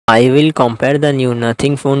I will compare the new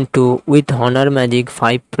Nothing Phone 2 with Honor Magic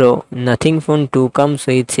 5 Pro. Nothing Phone 2 comes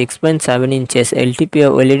with 6.7 inches LTPO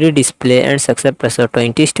OLED display and success ratio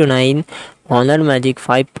 20:9. Honor Magic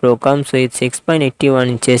 5 Pro comes with 6.81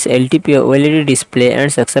 inches LTPO OLED display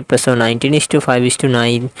and success ratio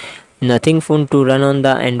 19:5:9. Nothing Phone 2 run on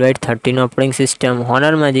the Android 13 operating system.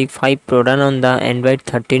 Honor Magic 5 Pro run on the Android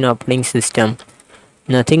 13 operating system.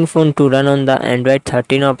 Nothing Phone 2 run on the Android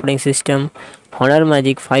 13 operating system. Honor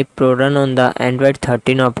Magic 5 Pro run on the Android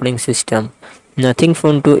 13 operating system. Nothing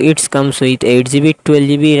Phone 2 it comes with 8GB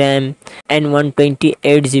 12GB RAM and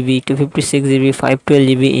 128GB 256GB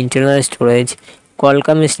 512GB internal storage.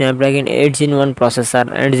 Qualcomm Snapdragon 8 Gen 1 processor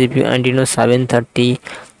and GPU Adreno 730.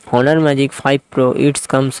 Honor Magic 5 Pro it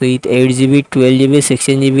comes with 8GB 12GB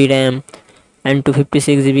 16GB RAM and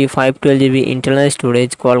 256GB 512GB internal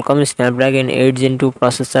storage. Qualcomm Snapdragon 8 Gen 2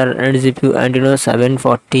 processor and GPU Adreno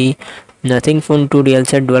 740. Nothing Phone 2 real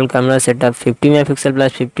set dual camera setup 50 megapixel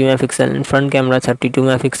plus 50 megapixel and front camera 32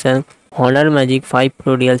 megapixel. Honor Magic 5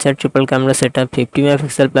 Pro real set triple camera setup 50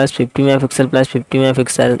 megapixel plus 50 megapixel plus 50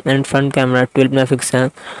 megapixel and front camera 12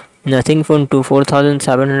 megapixel. Nothing Phone 2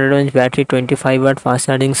 4700 mAh battery 25 watt fast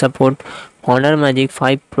charging support. Honor Magic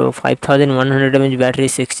 5 Pro 5100 mAh battery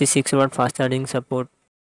 66 watt fast charging support.